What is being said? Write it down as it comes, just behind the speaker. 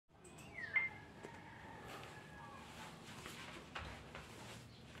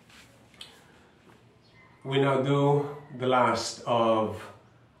we now do the last of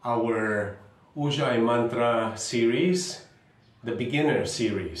our Ujjayi mantra series, the beginner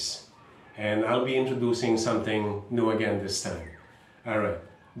series. And I'll be introducing something new again this time. Alright,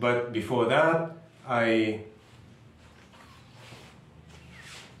 but before that, I'd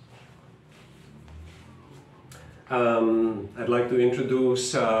like to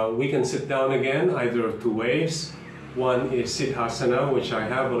introduce, we can sit down again either of two ways. One is Siddhasana, which I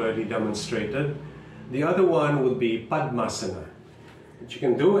have already demonstrated. The other one would be Padmasana, which you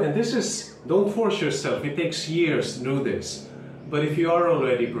can do. And this is, don't force yourself, it takes years to do this. But if you are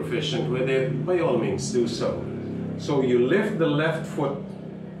already proficient with it, by all means do so. So you lift the left foot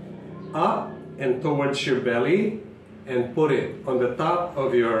up and towards your belly and put it on the top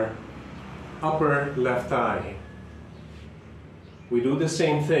of your upper left thigh. We do the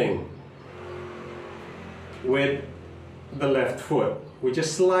same thing with the left foot. We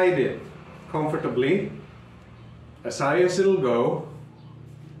just slide it comfortably as high as it'll go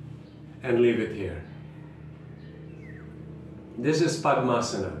and leave it here. This is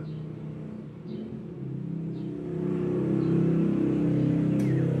Padmasana.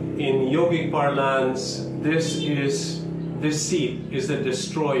 In yogic parlance, this seat is the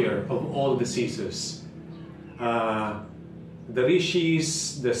destroyer of all diseases. The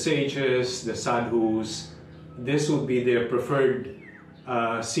rishis, the sages, the sadhus, this would be their preferred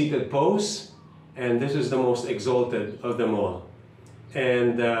seated pose, and this is the most exalted of them all.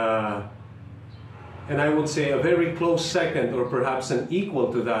 And I would say a very close second, or perhaps an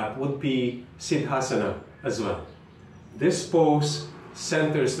equal to that, would be Siddhasana as well. This pose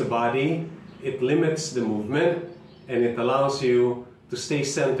centers the body, it limits the movement, and it allows you to stay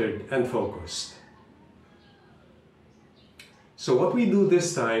centered and focused. So what we do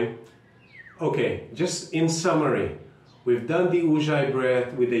this time, okay, just in summary, we've done the Ujjayi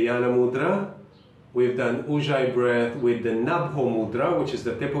breath with the Yana Mudra. We've done Ujjayi breath with the Nabho Mudra, which is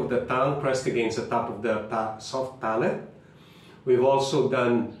the tip of the tongue pressed against the top of the soft palate. We've also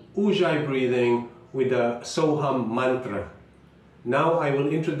done Ujjayi breathing with the Soham mantra. Now I will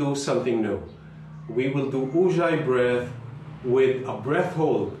introduce something new. We will do Ujjayi breath with a breath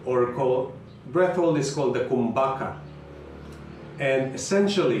hold, breath hold is called the Kumbhaka. And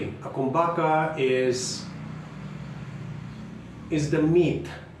essentially, a Kumbhaka is the meat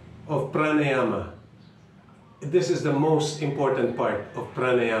of Pranayama. This is the most important part of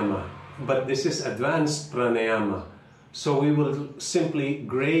Pranayama, but this is advanced Pranayama. So we will simply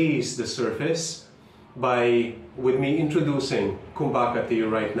graze the surface with me introducing Kumbhaka to you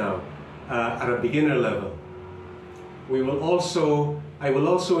right now at a beginner level. I will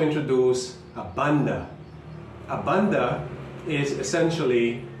also introduce a Bandha. A Bandha is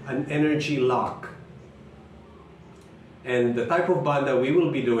essentially an energy lock. And the type of Bandha we will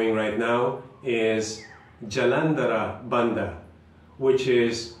be doing right now is Jalandhara Bandha, which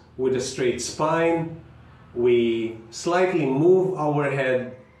is with a straight spine. We slightly move our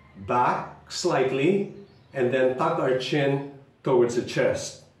head back slightly and then tuck our chin towards the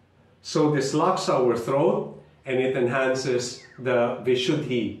chest. So this locks our throat and it enhances the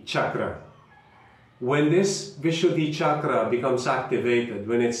Vishuddhi chakra. When this Vishuddhi chakra becomes activated,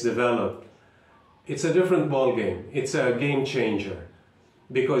 when it's developed, it's a different ballgame. It's a game changer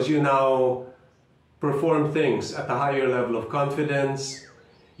because you now perform things at a higher level of confidence.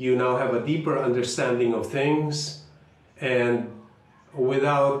 You now have a deeper understanding of things, and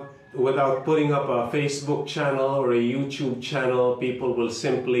without putting up a Facebook channel or a YouTube channel, people will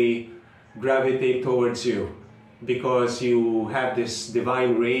simply gravitate towards you because you have this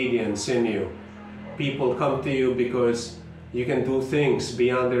divine radiance in you. People come to you because you can do things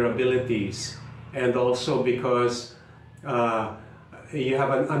beyond their abilities, and also because you have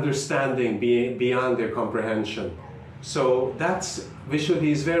an understanding beyond their comprehension. So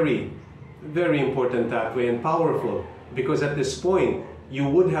Vishuddhi is very, very important that way and powerful, because at this point you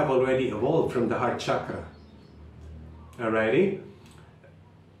would have already evolved from the heart chakra. Alrighty?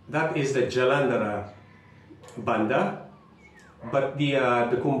 That is the Jalandhara Bandha. But the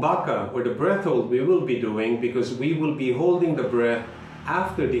Kumbhaka, or the breath hold, we will be doing, because we will be holding the breath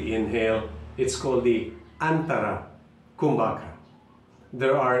after the inhale. It's called the Antara Kumbhaka.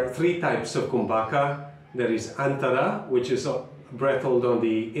 There are three types of Kumbhaka. There is Antara, which is a breath hold on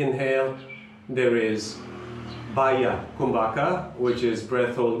the inhale. There is Baya Kumbhaka, which is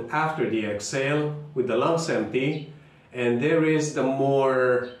breath hold after the exhale with the lungs empty. And there is the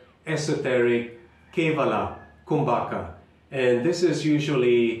more esoteric Kevala Kumbhaka. And this is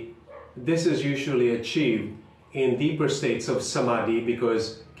usually achieved in deeper states of samadhi,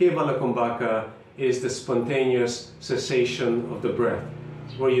 because Kevala Kumbhaka is the spontaneous cessation of the breath,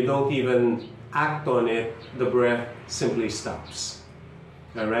 where you don't even act on it, the breath simply stops.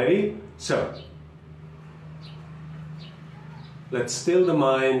 Alrighty? So, let's still the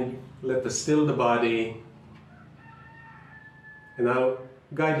mind, let's still the body, and I'll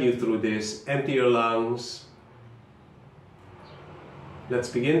guide you through this. Empty your lungs. Let's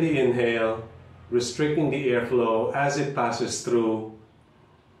begin the inhale, restricting the airflow as it passes through.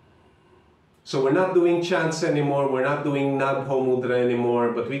 So we're not doing chants anymore, we're not doing Nabho Mudra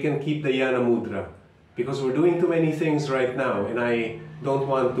anymore, but we can keep the Yana Mudra because we're doing too many things right now and I don't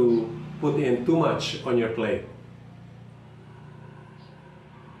want to put in too much on your plate.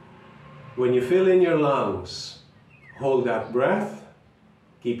 When you fill in your lungs, hold that breath,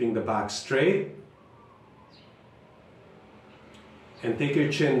 keeping the back straight, and take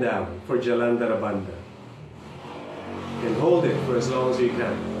your chin down for Jalandhara Bandha and hold it for as long as you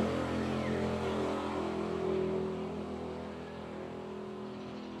can.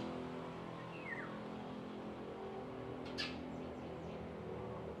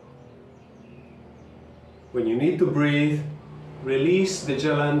 When you need to breathe, release the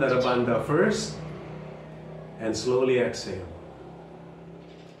Jalandhara Bandha first and slowly exhale.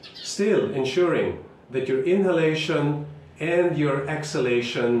 Still ensuring that your inhalation and your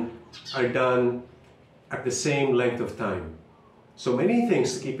exhalation are done at the same length of time. So many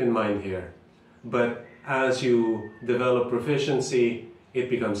things to keep in mind here, but as you develop proficiency, it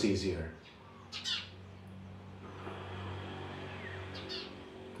becomes easier.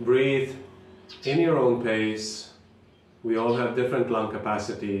 Breathe in your own pace. We all have different lung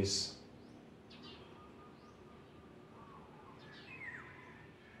capacities.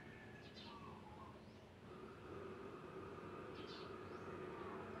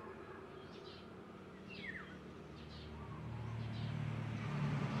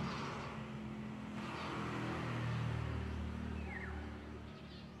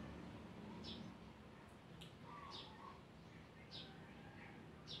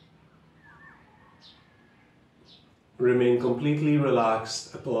 Remain completely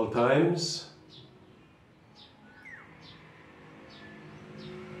relaxed at all times.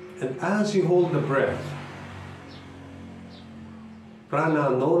 And as you hold the breath, prana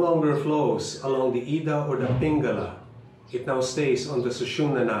no longer flows along the Ida or the Pingala. It now stays on the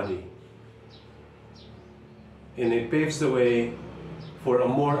Sushumna Nadi. And it paves the way for a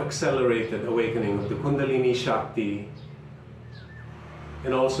more accelerated awakening of the Kundalini Shakti.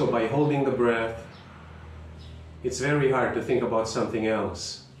 And also by holding the breath, it's very hard to think about something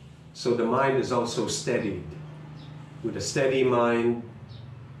else. So the mind is also steadied. With a steady mind,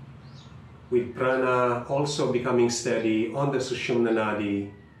 with prana also becoming steady on the Sushumna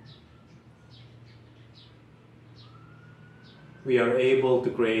Nadi, we are able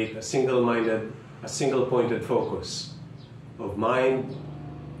to create a single-minded, a single-pointed focus of mind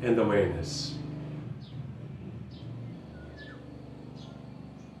and awareness.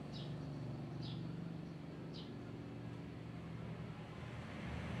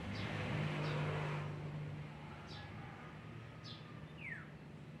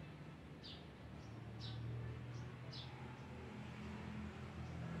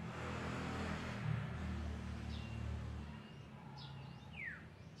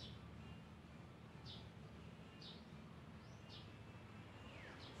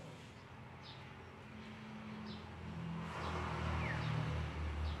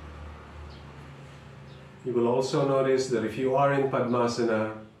 You will also notice that if you are in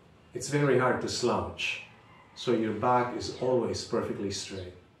Padmasana, it's very hard to slouch. So your back is always perfectly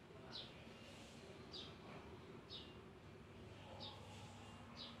straight.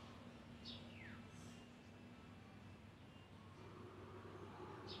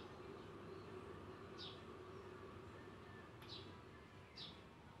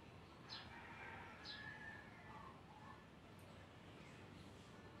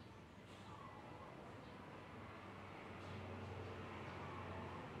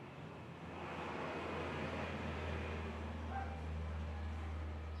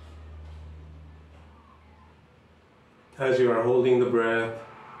 As you are holding the breath,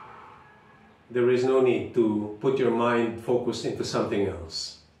 there is no need to put your mind focused into something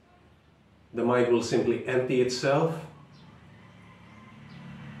else. The mind will simply empty itself,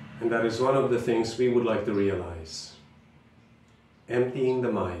 and that is one of the things we would like to realize. Emptying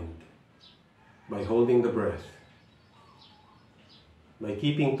the mind by holding the breath, by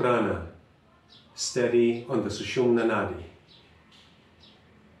keeping prana steady on the Sushumna Nadi.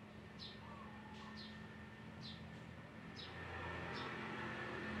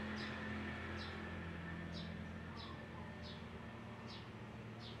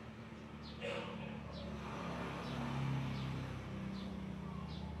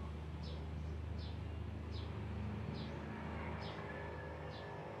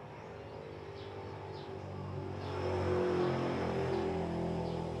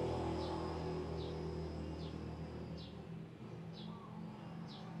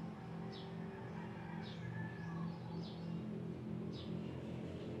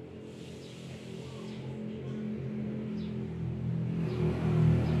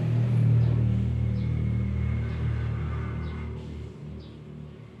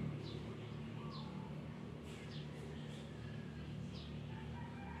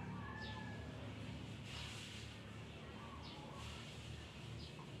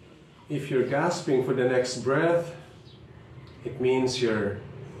 If you're gasping for the next breath, it means you're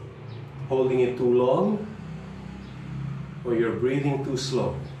holding it too long or you're breathing too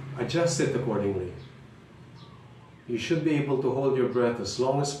slow. Adjust it accordingly. You should be able to hold your breath as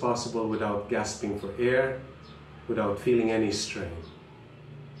long as possible without gasping for air, without feeling any strain.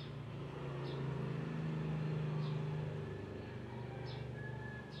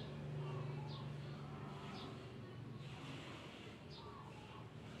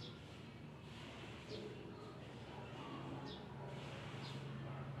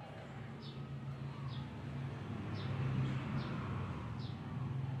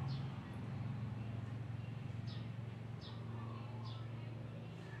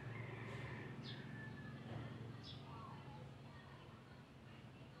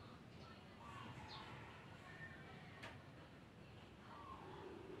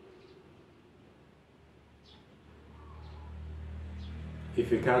 If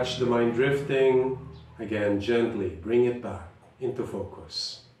you catch the mind drifting, again, gently bring it back into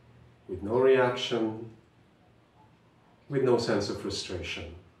focus, with no reaction, with no sense of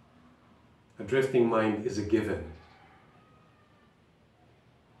frustration. A drifting mind is a given.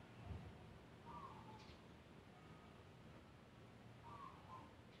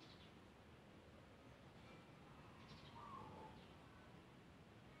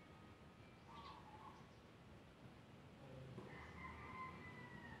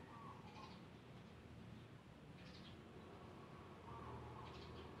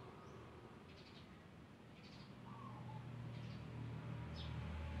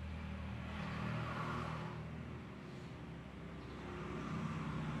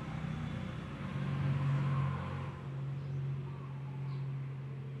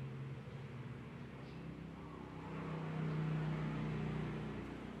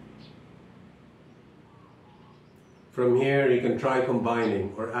 From here, you can try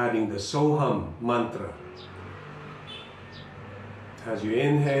combining or adding the Soham mantra. As you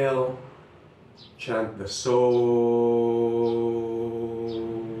inhale, chant the So.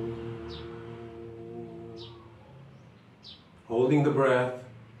 Holding the breath,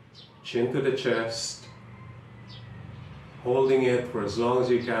 chin to the chest, holding it for as long as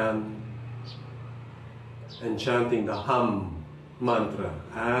you can, and chanting the Hum mantra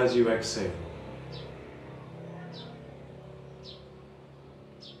as you exhale.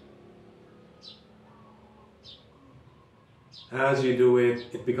 As you do it,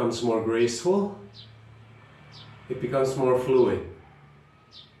 it becomes more graceful, it becomes more fluid,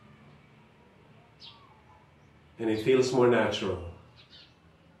 and it feels more natural.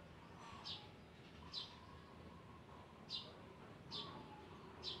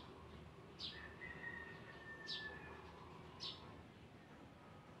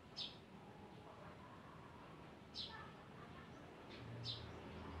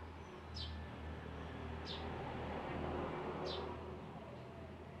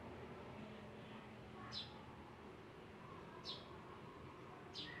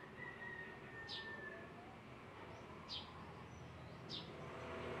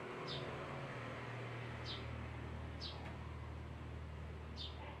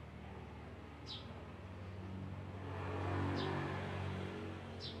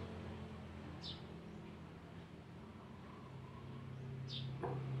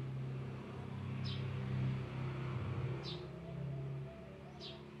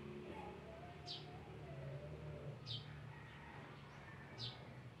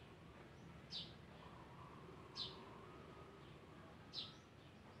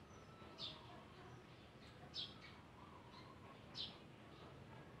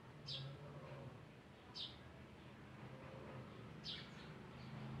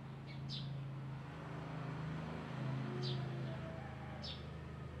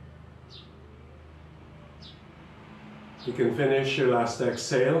 You can finish your last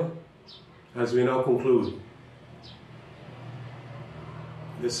exhale as we now conclude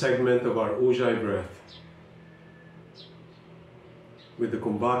this segment of our Ujjayi breath with the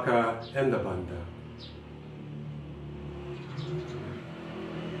Kumbhaka and the Bandha.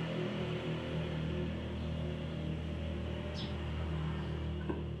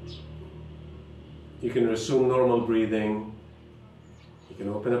 You can resume normal breathing. You can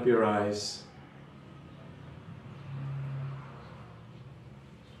open up your eyes.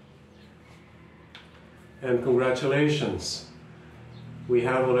 And congratulations, we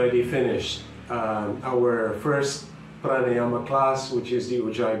have already finished our first Pranayama class, which is the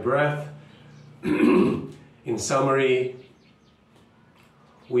Ujjayi breath. In summary,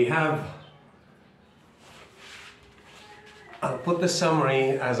 I'll put the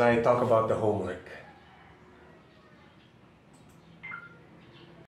summary as I talk about the homework.